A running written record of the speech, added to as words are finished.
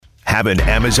Have an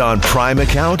Amazon Prime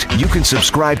account? You can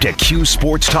subscribe to Q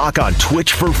Sports Talk on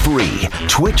Twitch for free.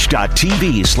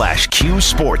 Twitch.tv/Q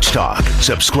Sports Talk.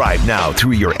 Subscribe now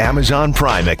through your Amazon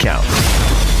Prime account.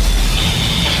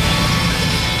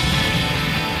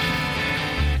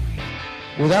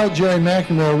 Without Jerry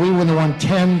McNamara, we would have won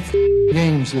 10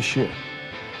 games this year.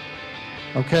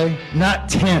 Okay? Not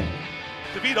 10.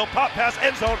 DeVito pop pass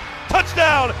end zone.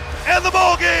 Touchdown and the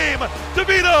ball game.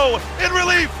 DeVito in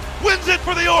relief wins it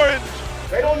for the Orange.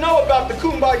 They don't know about the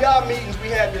kumbaya meetings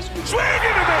we had this week. Swing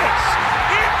and a miss.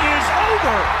 It is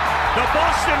over. The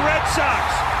Boston Red Sox,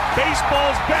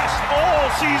 baseball's best all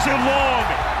season long.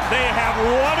 They have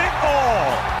won it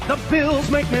all. The Bills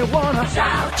make me wanna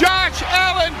shout. Josh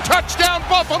Allen, touchdown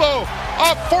Buffalo.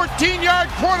 A 14-yard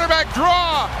quarterback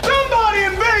draw. Somebody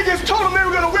in Vegas told them they were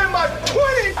going to win by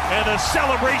 20. And the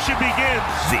celebration begins.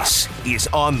 This is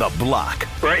On the Block.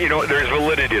 Right, there's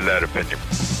validity in that opinion.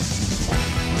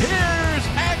 Here's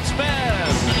X-Men.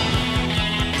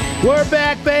 We're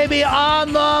back, baby,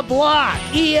 On the Block.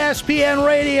 ESPN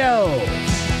Radio.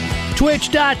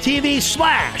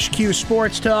 Twitch.tv/Q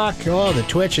Sports Talk. Oh, the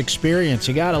Twitch experience.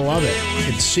 You got to love it. You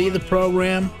can see the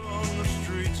program.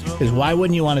 Because why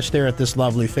wouldn't you want to stare at this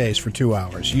lovely face for 2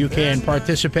 hours? You can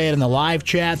participate in the live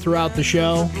chat throughout the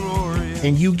show.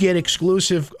 And you get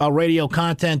exclusive radio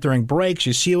content during breaks.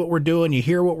 You see what we're doing. You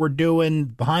hear what we're doing.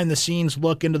 Behind-the-scenes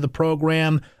look into the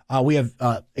program. We have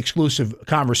exclusive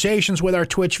conversations with our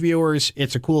Twitch viewers.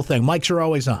 It's a cool thing. Mics are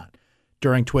always on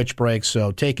during Twitch breaks, so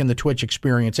take in the Twitch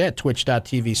experience at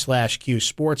twitch.tv/Q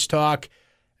Sports Talk.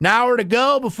 An hour to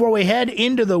go before we head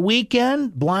into the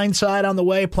weekend. Blindside on the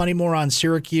way, plenty more on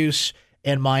Syracuse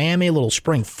and Miami. A little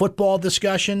spring football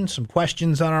discussion, some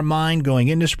questions on our mind going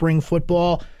into spring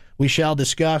football we shall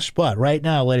discuss. But right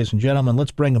now, ladies and gentlemen, let's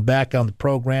bring him back on the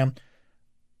program.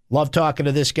 Love talking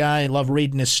to this guy, love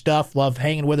reading his stuff, love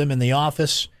hanging with him in the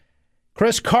office.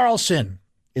 Chris Carlson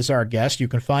is our guest. You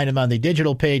can find him on the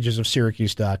digital pages of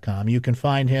Syracuse.com. You can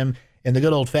find him in the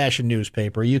good old-fashioned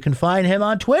newspaper. You can find him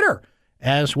on Twitter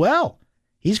as well.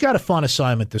 He's got a fun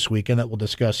assignment this weekend that we'll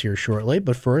discuss here shortly.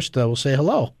 But first, we'll say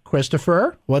hello.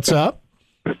 Christopher, what's up?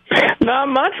 Not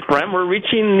much, Brent. We're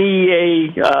reaching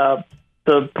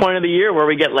the point of the year where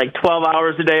we get like 12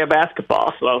 hours a day of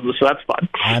basketball, so that's fun.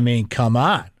 I mean, come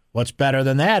on. What's better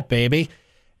than that, baby?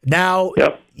 Now,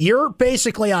 You're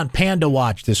basically on Panda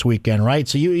Watch this weekend, right?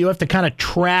 So you have to kind of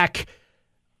track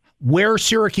where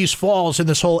Syracuse falls in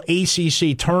this whole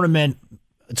ACC tournament.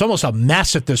 It's almost a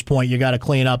mess at this point you got to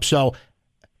clean up. So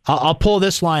I'll pull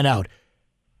this line out.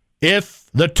 If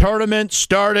the tournament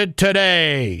started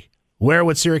today, where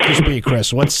would Syracuse be,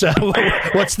 Chris? What's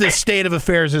the state of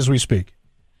affairs as we speak?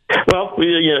 Well,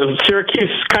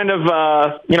 Syracuse kind of,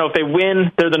 if they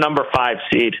win, they're the number 5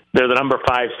 seed. They're the number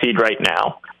 5 seed right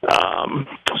now.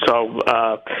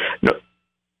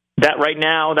 That right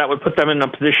now, that would put them in a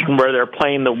position where they're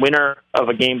playing the winner of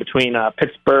a game between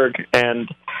Pittsburgh and,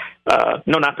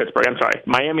 not Pittsburgh, I'm sorry,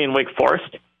 Miami and Wake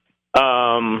Forest,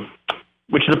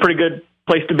 which is a pretty good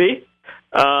place to be.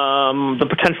 The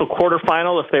potential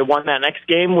quarterfinal, if they won that next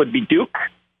game, would be Duke.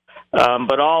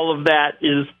 But all of that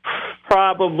is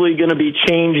probably going to be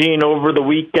changing over the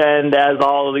weekend as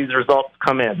all of these results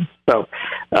come in. So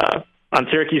on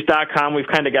Syracuse.com, we've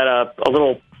kind of got a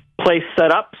little place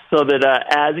set up so that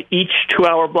as each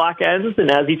 2-hour block ends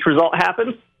and as each result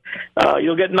happens,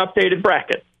 you'll get an updated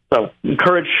bracket. So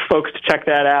encourage folks to check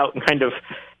that out and kind of,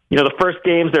 the first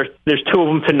games, there's 2 of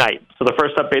them tonight. So the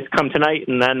first updates come tonight,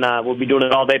 and then we'll be doing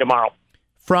it all day tomorrow.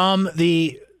 From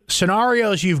the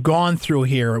scenarios you've gone through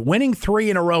here, winning 3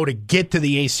 in a row to get to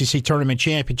the ACC Tournament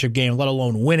Championship game, let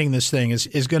alone winning this thing,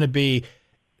 is going to be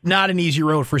not an easy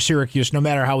road for Syracuse, no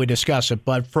matter how we discuss it.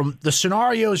 But from the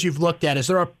scenarios you've looked at, is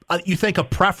there you think a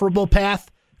preferable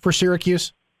path for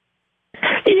Syracuse?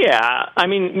 Yeah, I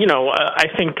mean, I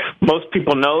think most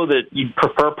people know that you'd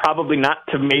prefer probably not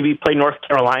to maybe play North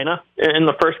Carolina in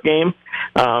the first game.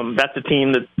 That's a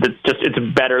team that's just, it's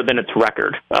better than its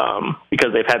record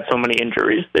because they've had so many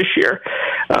injuries this year.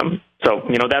 So,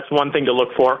 that's one thing to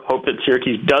look for. Hope that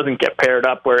Syracuse doesn't get paired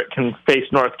up where it can face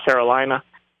North Carolina.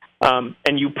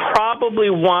 And you probably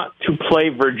want to play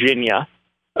Virginia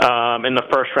in the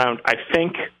first round. I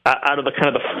think out of the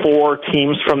 4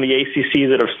 teams from the ACC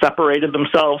that have separated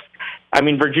themselves, I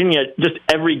mean, Virginia, just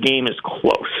every game is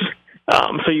close.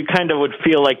 So you kind of would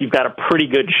feel like you've got a pretty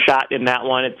good shot in that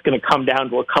one. It's going to come down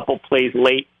to a couple plays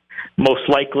late, most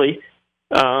likely.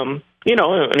 And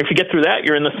if you get through that,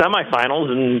 you're in the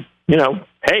semifinals, and,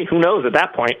 hey, who knows at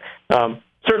that point?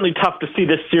 Certainly tough to see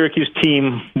this Syracuse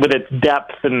team with its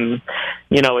depth and,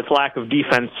 its lack of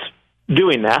defense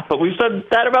doing that, but we've said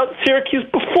that about Syracuse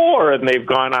before, and they've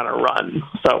gone on a run.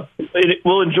 So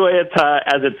we'll enjoy it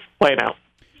as it's playing out.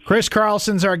 Chris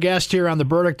Carlson's our guest here on the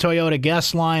Burdick Toyota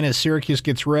guest line as Syracuse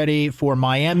gets ready for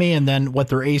Miami and then what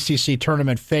their ACC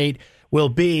tournament fate will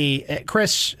be.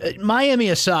 Chris, Miami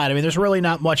aside, I mean, there's really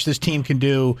not much this team can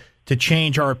do to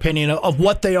change our opinion of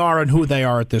what they are and who they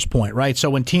are at this point, right? So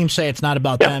when teams say it's not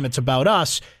about them, it's about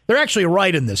us, they're actually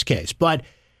right in this case. But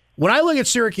when I look at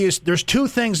Syracuse, there's two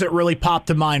things that really pop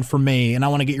to mind for me, and I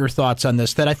want to get your thoughts on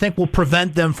this, that I think will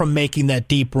prevent them from making that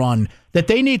deep run that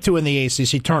they need to in the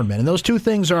ACC tournament. And those two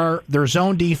things are their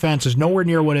zone defense is nowhere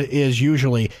near what it is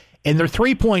usually, and their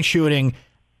three-point shooting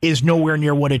is nowhere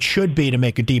near what it should be to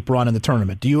make a deep run in the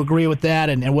tournament. Do you agree with that?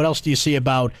 And what else do you see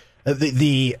about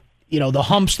the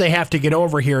humps they have to get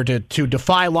over here to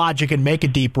defy logic and make a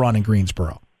deep run in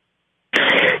Greensboro?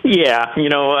 Yeah,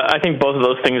 I think both of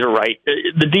those things are right.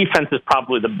 The defense is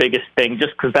probably the biggest thing,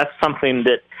 just because that's something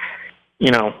that,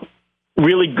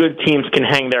 really good teams can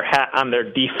hang their hat on their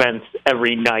defense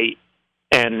every night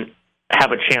and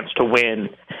have a chance to win,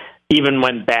 even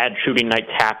when bad shooting nights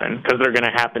happen, because they're going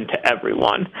to happen to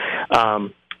everyone.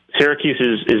 Syracuse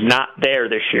is not there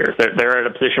this year. They're at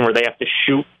a position where they have to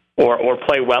shoot or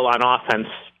play well on offense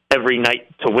every night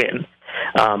to win.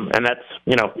 And that's,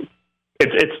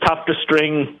 it's tough to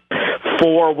string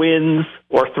 4 wins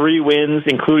or 3 wins,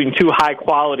 including 2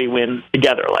 high-quality wins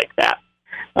together like that.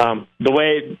 The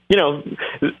way,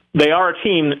 they are a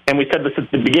team, and we said this at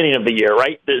the beginning of the year,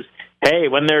 right? Hey,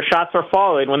 when their shots are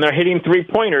falling, when they're hitting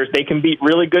three-pointers, they can beat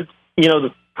really good,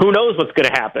 who knows what's going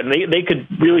to happen. They could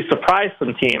really surprise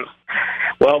some teams.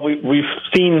 Well, we've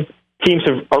seen teams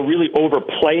are really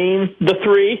overplaying the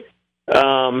three,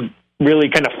 really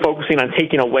kind of focusing on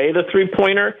taking away the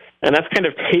three-pointer, and that's kind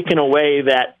of taken away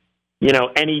that,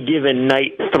 any given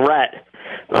night threat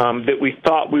that we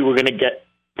thought we were going to get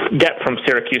from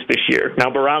Syracuse this year. Now,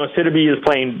 Barama Sidibe is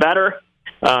playing better.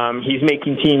 He's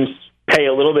making teams pay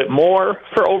a little bit more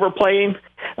for overplaying.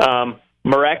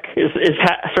 Marek is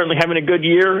certainly having a good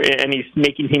year, and he's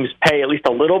making teams pay at least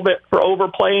a little bit for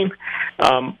overplaying.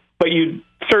 But you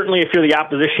certainly, if you're the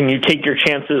opposition, you take your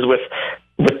chances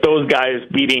with those guys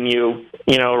beating you,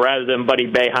 rather than Buddy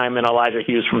Boeheim and Elijah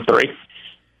Hughes from 3.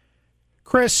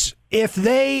 Chris, if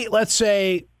they, let's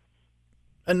say,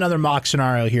 another mock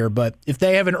scenario here, but if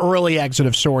they have an early exit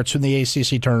of sorts from the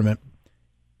ACC tournament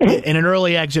and an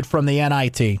early exit from the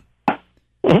NIT,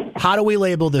 how do we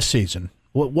label this season?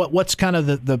 What's kind of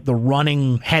the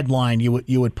running headline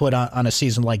you would put on a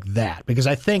season like that? Because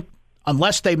I think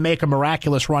unless they make a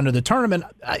miraculous run to the tournament,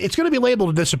 it's going to be labeled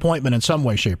a disappointment in some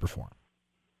way, shape, or form.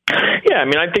 Yeah,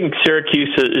 I think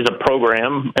Syracuse is a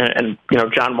program, and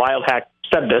John Wildhack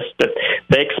said this, that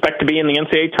they expect to be in the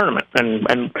NCAA tournament.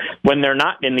 And when they're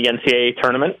not in the NCAA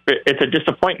tournament, it's a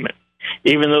disappointment.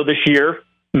 Even though this year,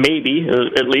 maybe,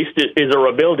 at least, is a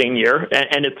rebuilding year,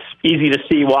 and it's easy to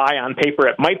see why on paper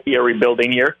it might be a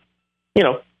rebuilding year.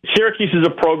 Syracuse is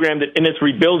a program that in its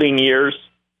rebuilding years,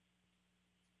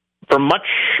 for much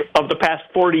of the past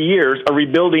 40 years, a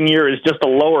rebuilding year is just a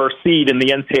lower seed in the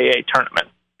NCAA tournament.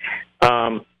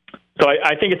 So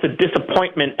I think it's a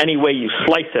disappointment any way you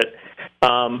slice it.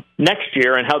 Next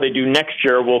year, and how they do next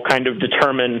year will kind of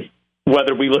determine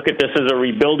whether we look at this as a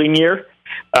rebuilding year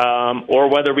or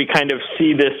whether we kind of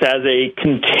see this as a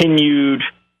continued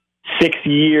 6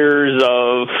 years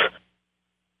of,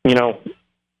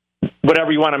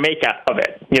 whatever you want to make out of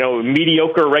it.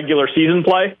 Mediocre regular season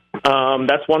play.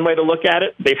 That's one way to look at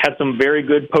it. They've had some very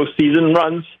good postseason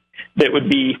runs that would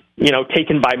be,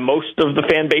 taken by most of the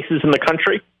fan bases in the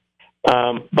country.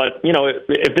 But,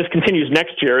 if this continues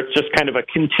next year, it's just kind of a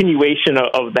continuation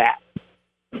of that.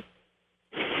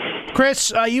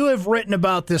 Chris, you have written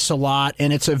about this a lot,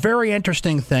 and it's a very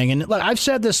interesting thing. And look, I've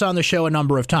said this on the show a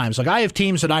number of times. Like, I have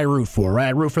teams that I root for, right?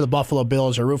 I root for the Buffalo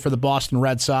Bills. I root for the Boston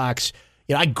Red Sox.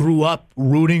 I grew up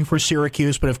rooting for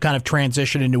Syracuse, but have kind of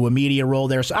transitioned into a media role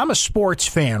there. So I'm a sports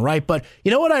fan, right? But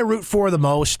you know what I root for the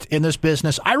most in this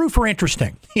business? I root for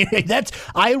interesting.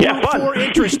 I root for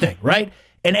interesting, right?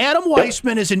 And Adam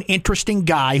Weissman is an interesting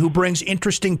guy who brings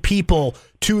interesting people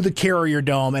to the Carrier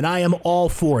Dome, and I am all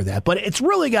for that. But it's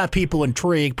really got people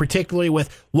intrigued, particularly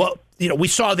with what, we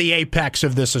saw the apex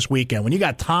of this weekend. When you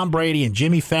got Tom Brady and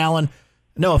Jimmy Fallon,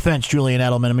 no offense, Julian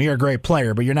Edelman, you're a great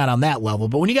player, but you're not on that level.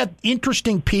 But when you got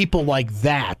interesting people like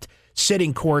that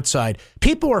sitting courtside,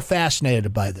 people are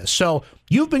fascinated by this. So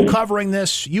you've been covering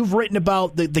this. You've written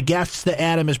about the guests that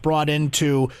Adam has brought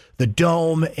into the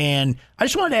Dome, and I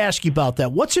just wanted to ask you about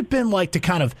that. What's it been like to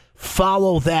kind of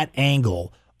follow that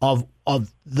angle of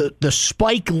the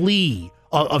Spike Lee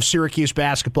of Syracuse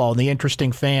basketball and the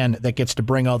interesting fan that gets to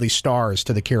bring all these stars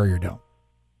to the Carrier Dome.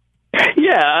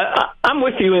 Yeah, I'm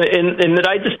with you in that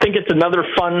I just think it's another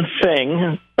fun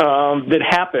thing that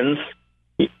happens.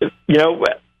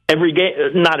 Every game,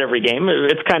 not every game.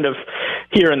 It's kind of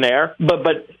here and there, but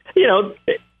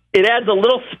it adds a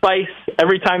little spice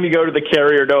every time you go to the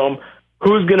Carrier Dome.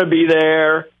 Who's going to be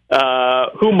there?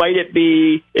 Who might it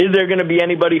be? Is there going to be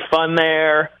anybody fun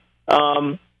there?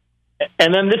 And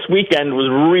then this weekend was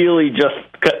really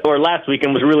last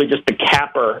weekend was really just the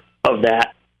capper of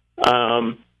that.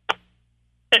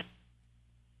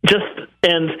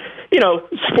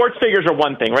 Sports figures are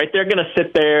one thing, right? They're going to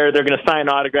sit there, they're going to sign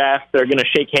autographs, they're going to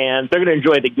shake hands, they're going to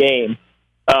enjoy the game.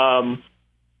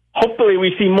 Hopefully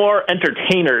we see more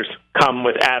entertainers come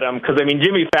with Adam, because,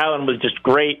 Jimmy Fallon was just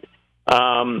great.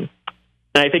 And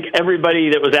I think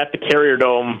everybody that was at the Carrier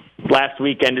Dome last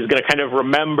weekend is going to kind of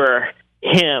remember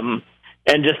him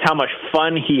and just how much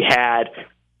fun he had,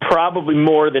 probably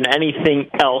more than anything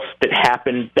else that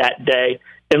happened that day,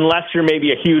 unless you're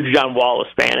maybe a huge John Wallace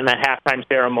fan and that halftime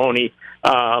ceremony,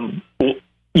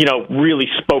 really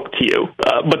spoke to you.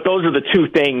 But those are the two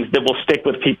things that will stick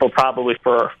with people probably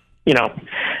for,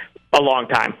 a long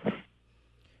time.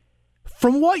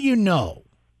 From what you know,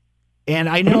 and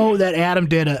I know that Adam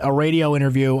did a radio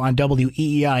interview on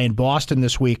WEEI in Boston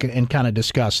this week and kind of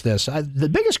discussed this. The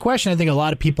biggest question I think a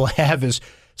lot of people have is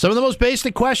some of the most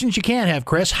basic questions you can have,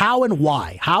 Chris. How and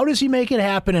why? How does he make it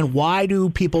happen, and why do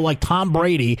people like Tom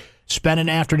Brady spend an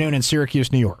afternoon in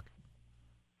Syracuse, New York?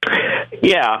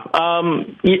 Yeah, I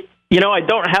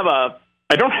don't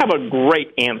have a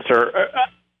great answer.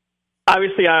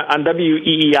 Obviously, on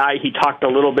WEEI, he talked a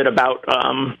little bit about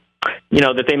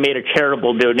that they made a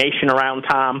charitable donation around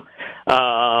Tom.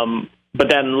 But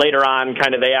then later on,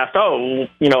 kind of they asked,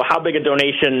 how big a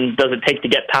donation does it take to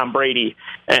get Tom Brady?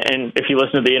 And if you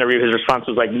listen to the interview, his response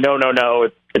was like, no,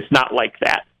 it's not like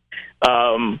that.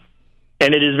 And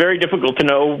it is very difficult to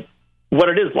know what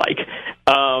it is like.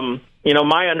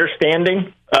 My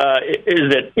understanding is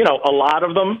that, a lot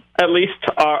of them, at least,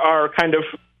 are kind of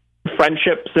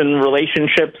friendships and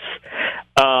relationships,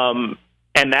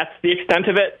 and that's the extent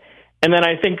of it. And then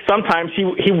I think sometimes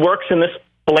he works in this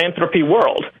philanthropy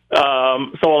world.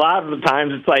 So a lot of the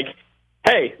times it's like,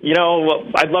 hey,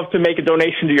 I'd love to make a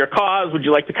donation to your cause. Would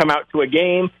you like to come out to a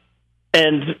game?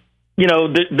 And,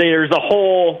 there's a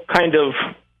whole kind of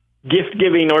gift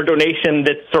giving or donation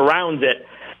that surrounds it.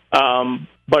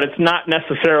 But it's not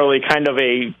necessarily kind of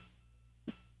a,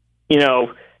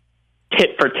 tit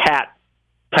for tat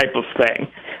type of thing.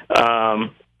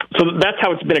 So that's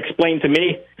how it's been explained to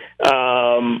me.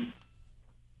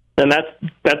 And that's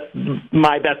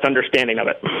my best understanding of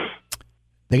it.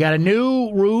 They got a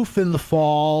new roof in the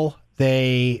fall.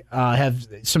 They have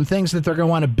some things that they're going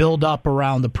to want to build up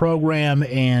around the program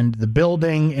and the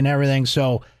building and everything.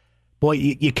 So, boy,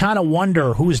 you kind of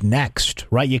wonder who's next,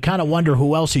 right? You kind of wonder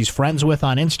who else he's friends with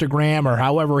on Instagram or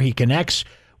however he connects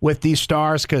with these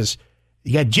stars, because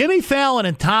you got Jimmy Fallon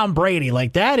and Tom Brady.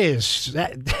 Like,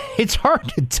 it's hard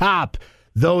to top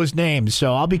those names.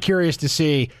 So I'll be curious to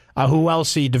see who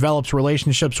else he develops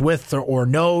relationships with or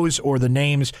knows, or the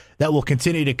names that will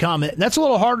continue to come. That's a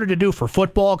little harder to do for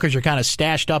football because you're kind of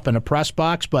stashed up in a press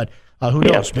box, but who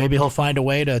knows? Maybe he'll find a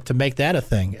way to make that a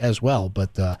thing as well.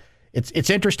 But it's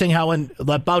interesting how in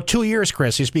about 2 years,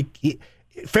 Chris,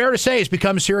 fair to say he's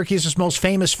become Syracuse's most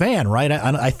famous fan, right?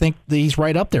 I think he's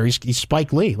right up there. He's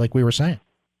Spike Lee, like we were saying.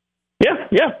 Yeah.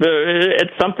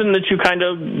 It's something that you kind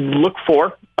of look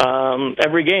for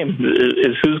every game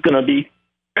is who's going to be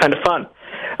kind of fun.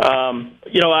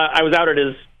 I was out at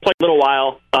his place a little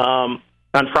while on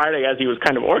Friday as he was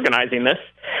kind of organizing this.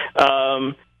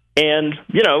 And,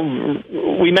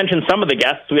 we mentioned some of the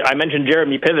guests. I mentioned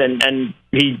Jeremy Piven, and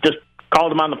he just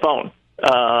called him on the phone.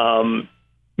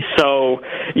 So,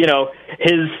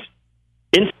 his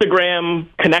Instagram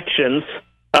connections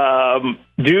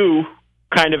do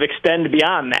kind of extend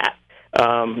beyond that.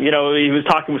 He was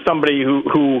talking with somebody who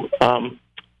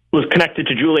was connected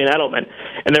to Julian Edelman,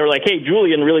 and they were like, hey,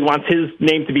 Julian really wants his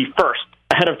name to be first,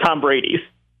 ahead of Tom Brady's,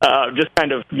 just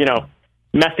kind of,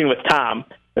 messing with Tom.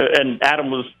 And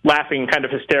Adam was laughing kind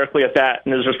of hysterically at that,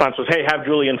 and his response was, hey, have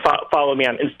Julian follow me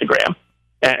on Instagram.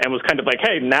 And was kind of like,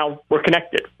 hey, now we're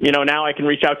connected. Now I can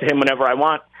reach out to him whenever I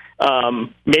want.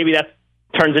 Maybe that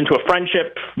turns into a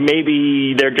friendship.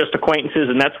 Maybe they're just acquaintances,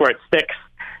 and that's where it sticks.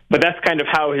 But that's kind of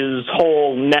how his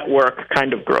whole network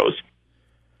kind of grows.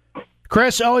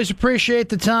 Chris, always appreciate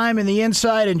the time and the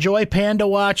insight. Enjoy Panda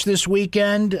Watch this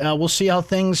weekend. We'll see how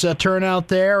things turn out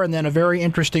there, and then a very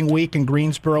interesting week in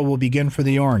Greensboro will begin for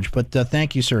the Orange. But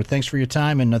thank you, sir. Thanks for your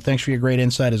time, and thanks for your great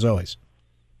insight as always.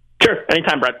 Sure.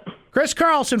 Anytime, Brett. Chris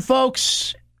Carlson,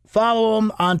 folks. Follow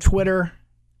him on Twitter.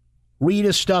 Read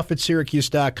his stuff at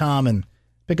Syracuse.com and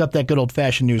pick up that good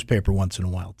old-fashioned newspaper once in a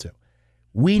while, too.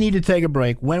 We need to take a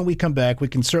break. When we come back, we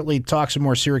can certainly talk some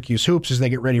more Syracuse hoops as they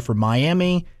get ready for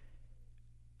Miami.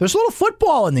 There's a little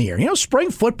football in the air. You know, spring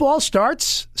football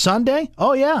starts Sunday.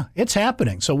 Oh, yeah, it's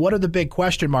happening. So what are the big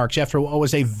question marks after what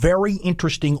was a very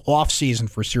interesting offseason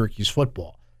for Syracuse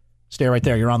football? Stay right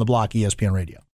there. You're on the block, ESPN Radio.